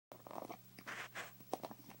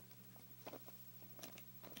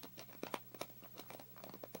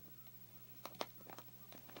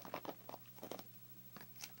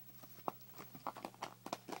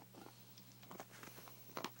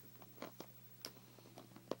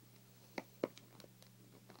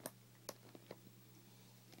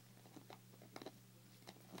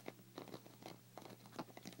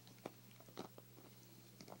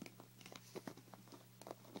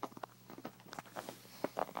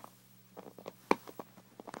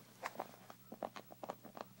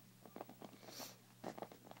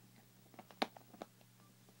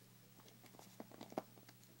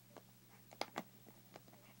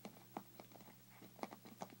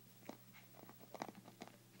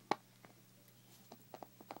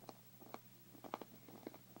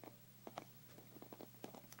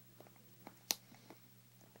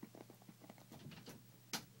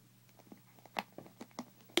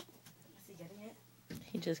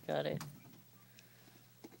just got it.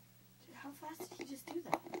 Dude, how fast did he just do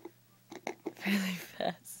that? Really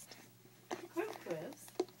fast.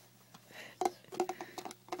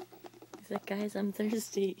 He's like, guys, I'm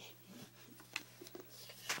thirsty.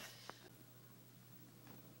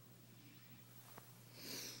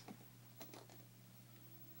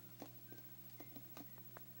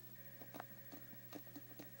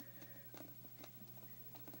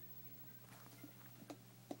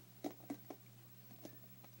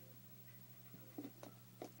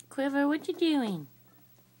 Quiver, what you doing?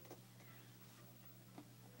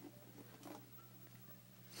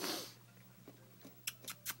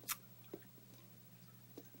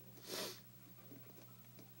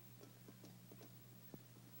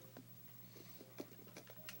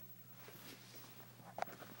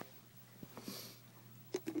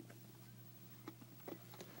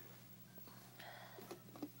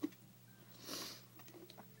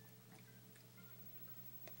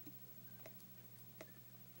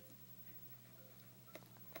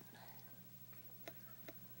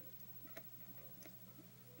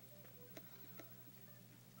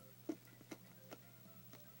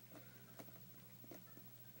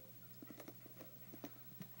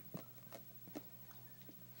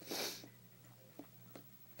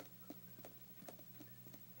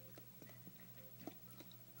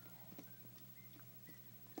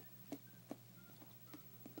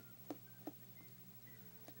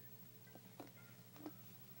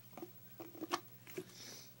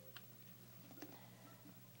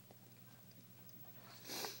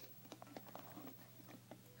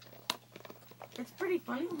 It's pretty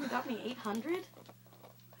funny when he got me 800.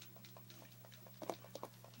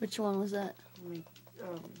 Which one was that?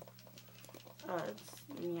 It's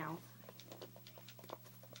meow.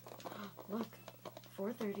 Look,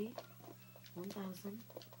 430, 1,000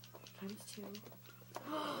 times 2.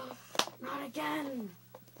 Not again!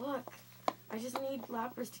 Look, I just need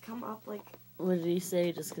lappers to come up like... What did he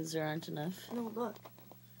say, just because there aren't enough? No, look.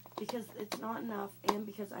 Because it's not enough and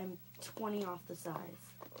because I'm 20 off the size.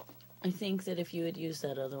 I think that if you had used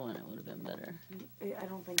that other one, it would have been better. I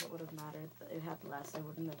don't think it would have mattered. It had less. I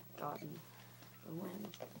wouldn't have gotten the win.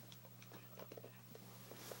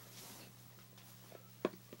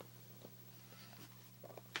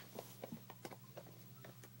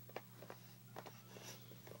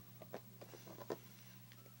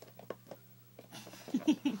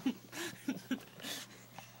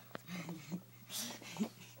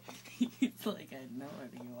 He's like, I know where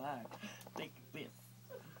you are. Like this.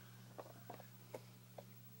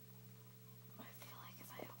 I feel like if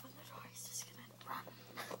I open the door, he's just gonna run.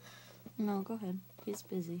 No, go ahead. He's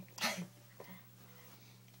busy.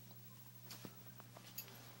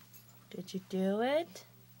 Did you do it?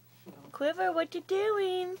 No. Quiver, what you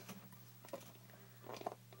doing?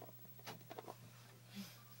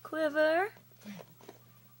 Quiver?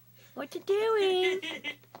 What you doing?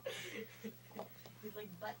 He's like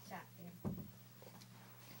butt chatting.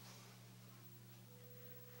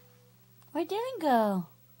 Where did it go?